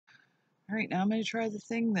Alright, now I'm going to try the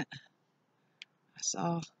thing that I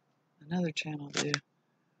saw another channel do.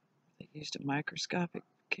 They used a microscopic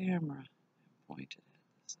camera and pointed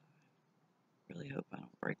at the sun. Really hope I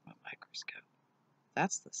don't break my microscope.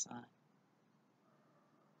 That's the sun.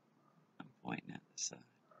 I'm pointing at the sun.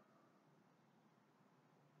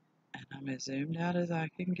 And I'm as zoomed out as I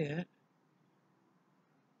can get.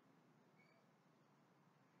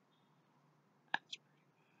 That's pretty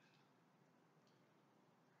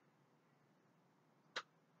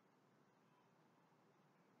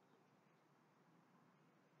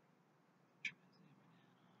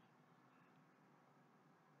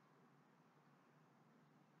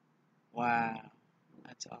wild. Wow.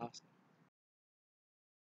 That's awesome.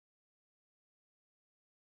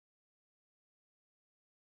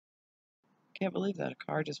 Can't believe that a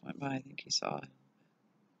car just went by. I think he saw it.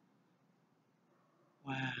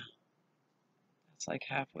 Wow. That's like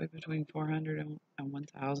halfway between 400 and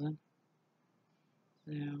 1,000.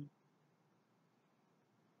 Yeah.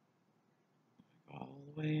 All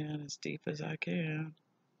the way in as deep as I can.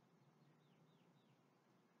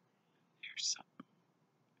 There's something in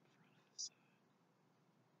front of the sun.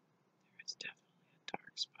 There is definitely a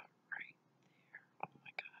dark spot right there. Oh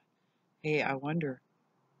my God. Hey, I wonder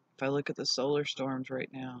if I look at the solar storms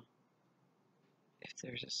right now, if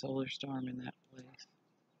there's a solar storm in that place.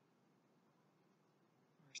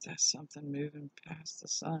 Or if that's something moving past the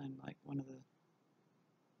sun, like one of the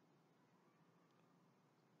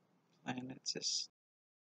planets is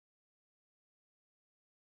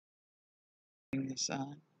in the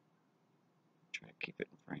sun. Try to keep it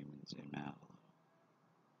in frame and zoom out a little.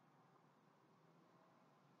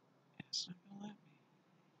 Yeah, it's not going to let me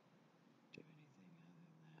do anything other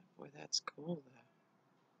than that. Boy, that's cool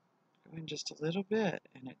though. Go in just a little bit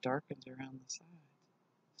and it darkens around the sides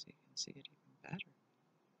so you can see it even better.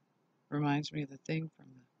 Reminds me of the thing from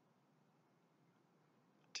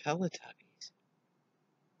the Teletubbies.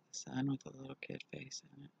 The sun with a little kid face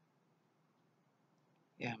in it.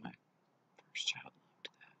 Yeah, my first child loved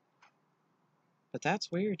that. But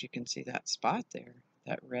that's weird. You can see that spot there,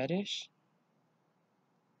 that reddish.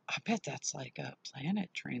 I bet that's like a planet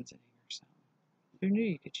transiting or something. Who knew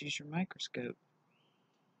you could use your microscope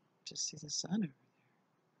to see the sun over there?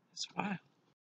 That's wild.